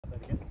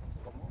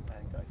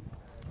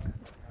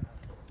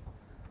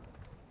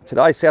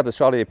Today, South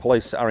Australia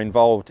Police are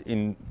involved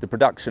in the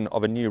production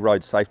of a new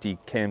road safety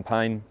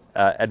campaign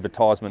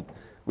advertisement,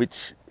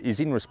 which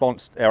is in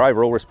response, our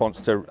overall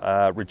response to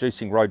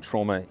reducing road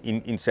trauma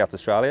in South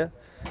Australia.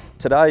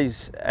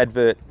 Today's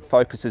advert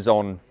focuses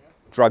on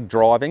drug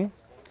driving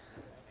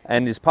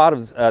and is part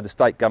of the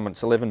state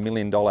government's $11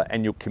 million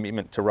annual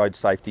commitment to road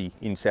safety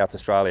in South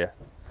Australia.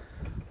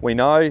 We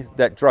know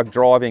that drug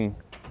driving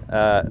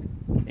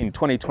in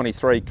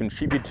 2023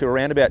 contributed to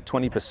around about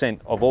 20%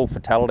 of all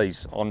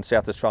fatalities on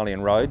South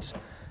Australian roads,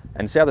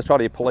 and South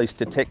Australia Police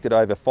detected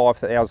over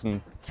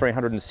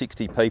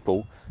 5,360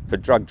 people for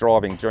drug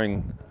driving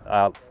during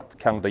the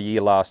calendar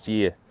year last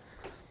year.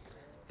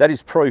 That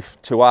is proof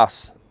to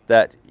us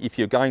that if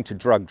you're going to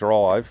drug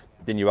drive,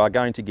 then you are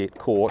going to get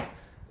caught,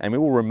 and we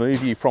will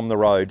remove you from the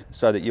road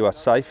so that you are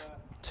safe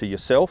to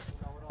yourself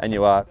and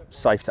you are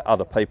safe to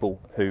other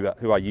people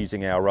who are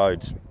using our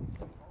roads.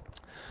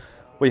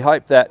 We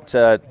hope that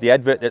the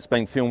advert that's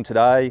being filmed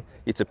today,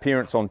 its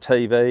appearance on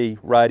TV,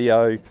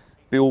 radio,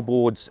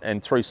 billboards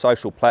and through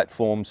social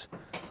platforms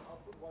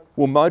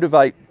will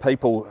motivate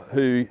people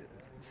who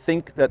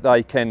think that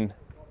they can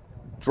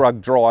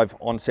drug drive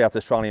on South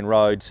Australian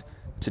roads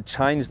to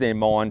change their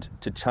mind,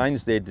 to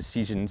change their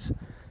decisions,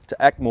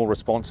 to act more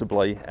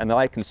responsibly, and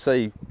they can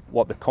see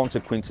what the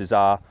consequences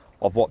are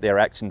of what their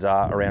actions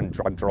are around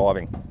drug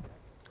driving.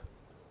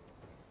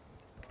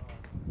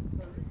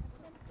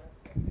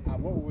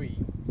 What will we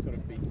sort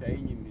of be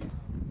seeing in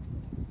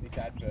this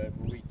advert?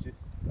 Will we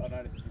just, I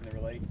noticed in the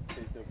release it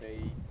says there'll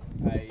be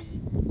a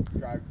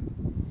drug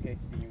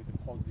testing with a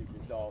positive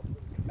result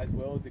as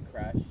well as a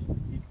crash.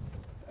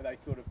 Are they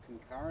sort of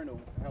concurrent, or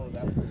how will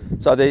that work?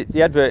 So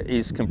the advert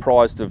is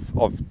comprised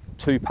of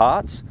two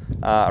parts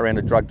around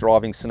a drug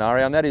driving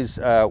scenario, and that is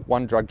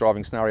one drug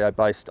driving scenario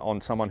based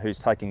on someone who's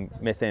taking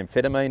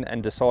methamphetamine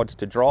and decides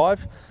to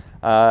drive.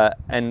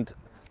 And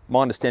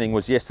my understanding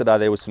was yesterday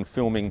there was some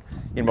filming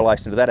in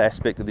relation to that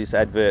aspect of this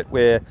advert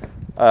where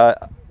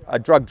a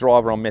drug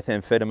driver on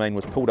methamphetamine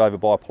was pulled over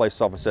by a police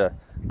officer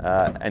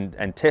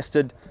and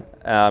tested,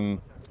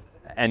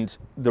 and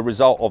the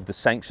result of the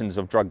sanctions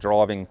of drug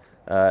driving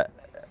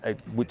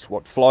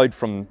what flowed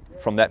from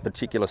that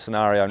particular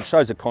scenario, and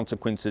shows the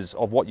consequences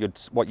of what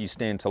you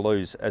stand to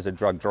lose as a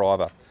drug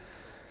driver.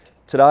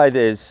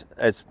 Today,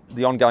 as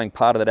the ongoing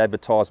part of that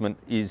advertisement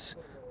is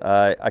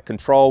a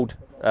controlled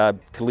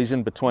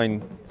collision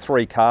between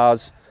three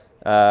cars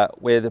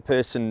where the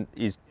person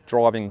is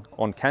driving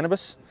on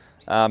cannabis,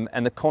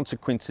 and the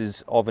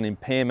consequences of an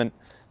impairment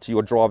to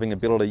your driving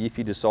ability if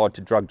you decide to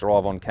drug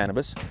drive on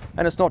cannabis.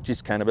 And it's not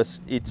just cannabis,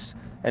 it's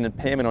an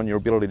impairment on your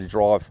ability to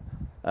drive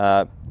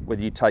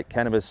whether you take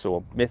cannabis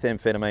or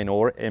methamphetamine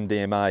or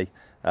MDMA.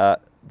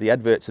 The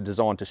adverts are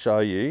designed to show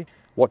you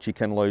what you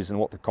can lose and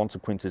what the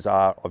consequences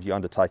are of you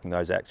undertaking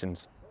those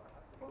actions.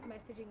 What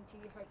messaging do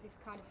you hope this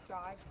kind of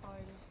drives home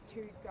to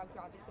drug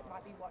drivers that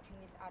might be watching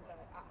this advert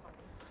at home?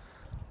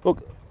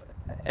 Look,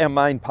 our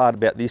main part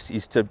about this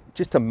is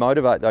just to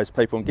motivate those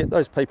people and get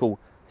those people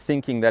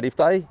thinking that if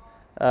they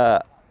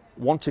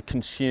want to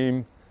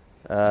consume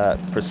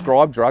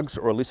prescribed drugs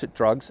or illicit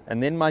drugs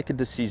and then make a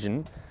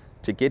decision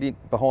to get in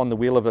behind the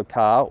wheel of a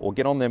car or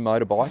get on their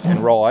motorbike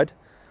and ride,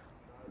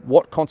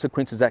 what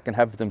consequences that can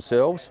have for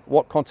themselves,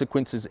 what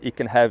consequences it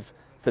can have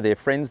for their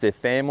friends, their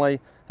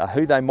family,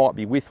 who they might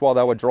be with while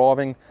they were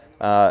driving,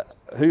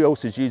 who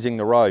else is using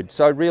the road.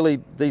 So really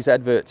these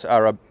adverts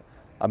are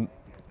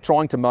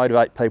trying to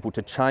motivate people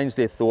to change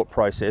their thought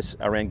process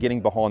around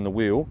getting behind the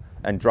wheel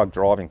and drug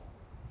driving.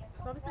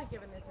 So obviously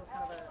given this is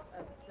kind of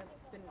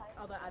there've been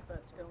other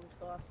adverts filmed,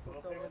 the last we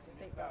saw was a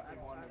seatbelt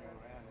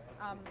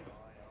advertisement.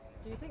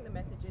 Do you think the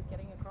message is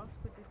getting across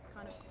with this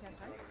kind of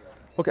campaign?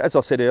 Look, as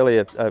I said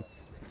earlier,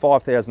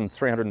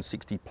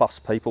 5,360 plus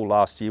people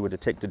last year were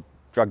detected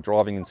drug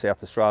driving in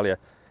South Australia.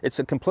 It's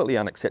a completely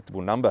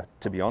unacceptable number,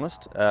 to be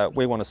honest.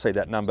 We want to see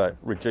that number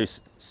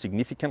reduced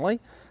significantly.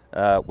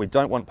 We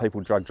don't want people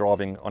drug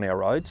driving on our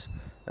roads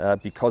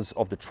because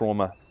of the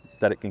trauma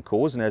that it can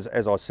cause. And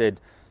as I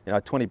said,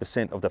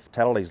 20% of the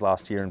fatalities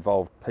last year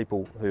involved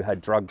people who had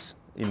drugs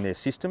in their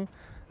system.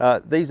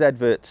 These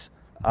adverts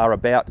are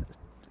about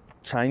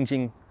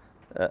changing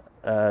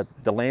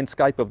the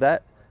landscape of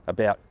that,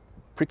 about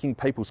pricking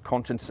people's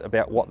conscience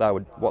about what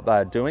they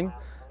are doing.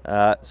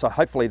 So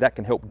hopefully that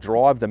can help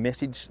drive the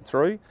message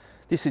through.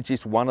 This is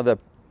just one of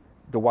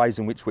the ways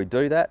in which we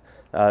do that.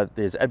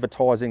 There's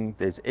advertising,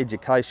 there's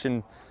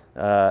education.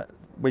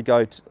 We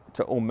go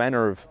to all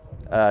manner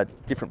of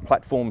different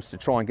platforms to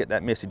try and get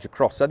that message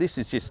across. So this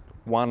is just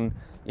one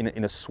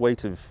in a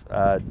suite of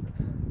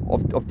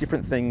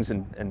different things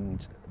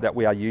and that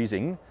we are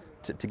using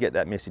to get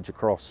that message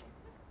across.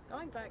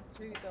 Going back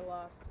to the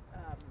last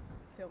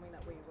filming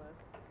that we were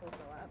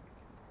also at,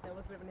 there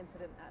was a bit of an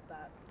incident at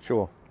that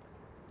Sure.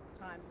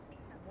 time.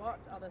 What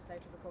other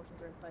safety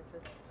precautions are in place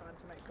this time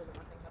to make sure that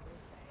nothing happens?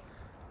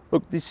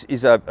 Look, this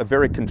is a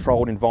very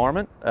controlled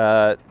environment.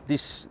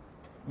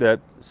 The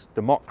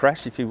mock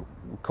crash, if you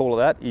call it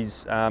that,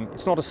 is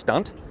it's not a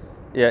stunt.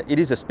 Yeah, it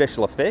is a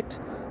special effect.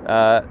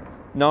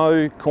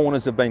 No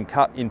corners have been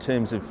cut in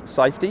terms of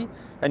safety.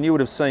 and you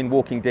would have seen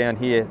walking down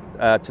here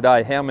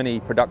today how many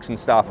production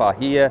staff are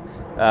here,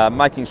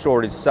 making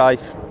sure it is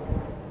safe,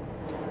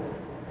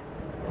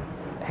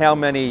 how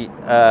many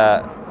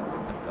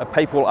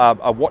people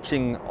are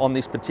watching on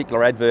this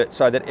particular advert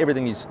so that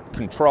everything is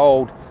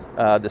controlled,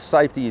 the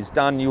safety is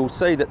done. You'll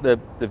see that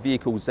the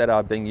vehicles that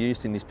are being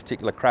used in this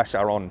particular crash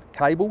are on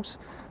cables.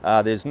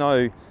 There's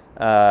no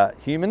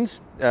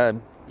humans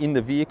in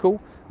the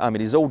vehicle.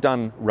 It is all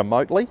done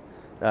remotely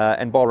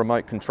and by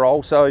remote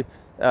control. So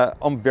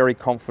I'm very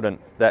confident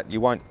that we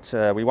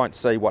won't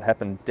see what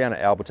happened down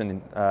at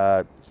Alberton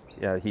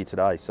here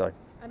today. So.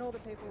 And all the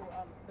people,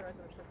 the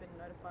residents have been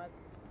notified?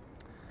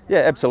 Yeah,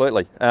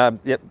 absolutely.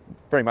 Yep,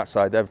 very much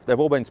so. They've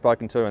all been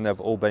spoken to and they've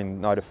all been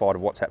notified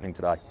of what's happening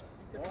today.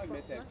 Why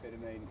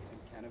methamphetamine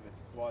and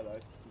cannabis? Why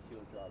those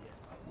particular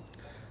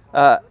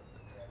drugs?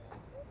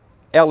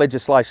 Our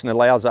legislation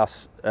allows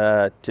us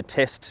to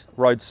test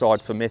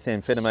roadside for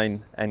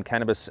methamphetamine and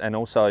cannabis and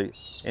also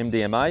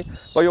MDMA.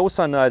 But we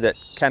also know that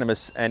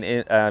cannabis and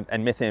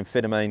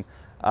methamphetamine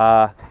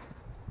are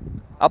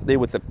up there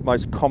with the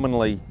most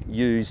commonly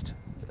used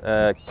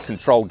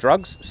controlled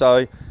drugs.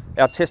 So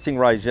our testing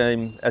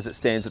regime as it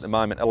stands at the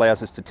moment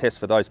allows us to test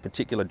for those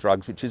particular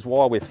drugs, which is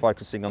why we're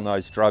focusing on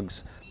those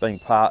drugs being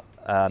part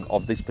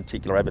of this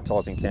particular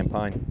advertising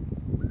campaign.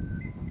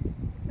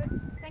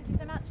 Thank you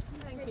so much.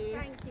 Thank you.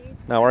 Thank you.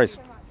 No worries.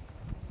 Thank you so much.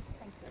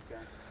 Thank you.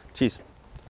 Cheers.